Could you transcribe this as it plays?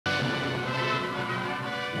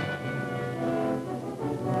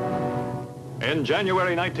In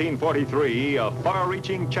January 1943, a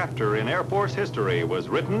far-reaching chapter in Air Force history was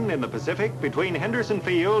written in the Pacific between Henderson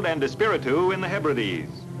Field and Espiritu in the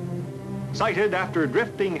Hebrides. Sighted after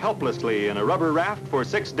drifting helplessly in a rubber raft for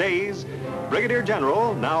 6 days, Brigadier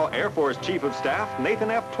General, now Air Force Chief of Staff,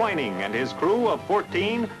 Nathan F. Twining and his crew of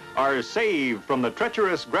 14 are saved from the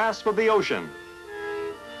treacherous grasp of the ocean.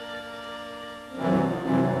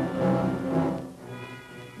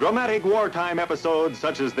 Dramatic wartime episodes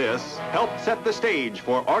such as this helped set the stage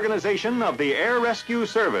for organization of the Air Rescue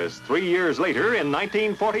Service 3 years later in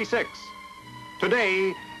 1946.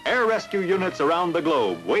 Today, air rescue units around the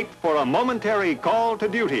globe wait for a momentary call to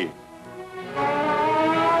duty.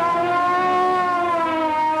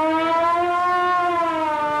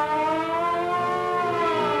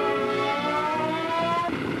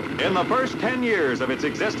 In the first 10 years of its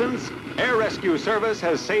existence, Air Rescue Service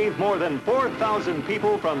has saved more than 4,000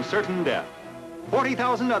 people from certain death.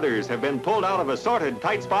 40,000 others have been pulled out of assorted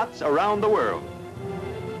tight spots around the world.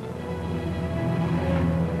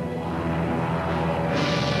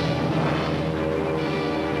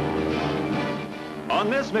 On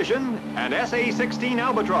this mission, an SA-16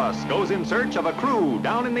 Albatross goes in search of a crew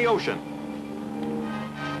down in the ocean.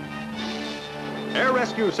 Air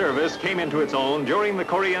Rescue Service came into its own during the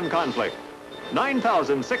Korean conflict.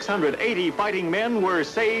 9,680 fighting men were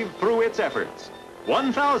saved through its efforts.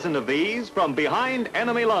 1,000 of these from behind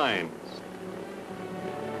enemy lines.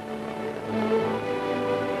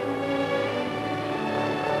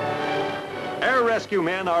 Air rescue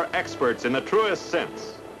men are experts in the truest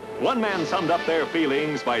sense. One man summed up their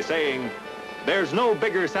feelings by saying, "There's no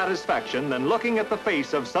bigger satisfaction than looking at the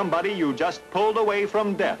face of somebody you just pulled away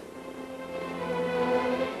from death."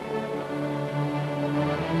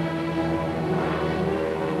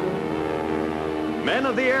 Men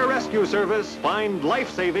of the Air Rescue Service find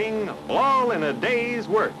life-saving all in a day's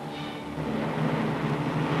work.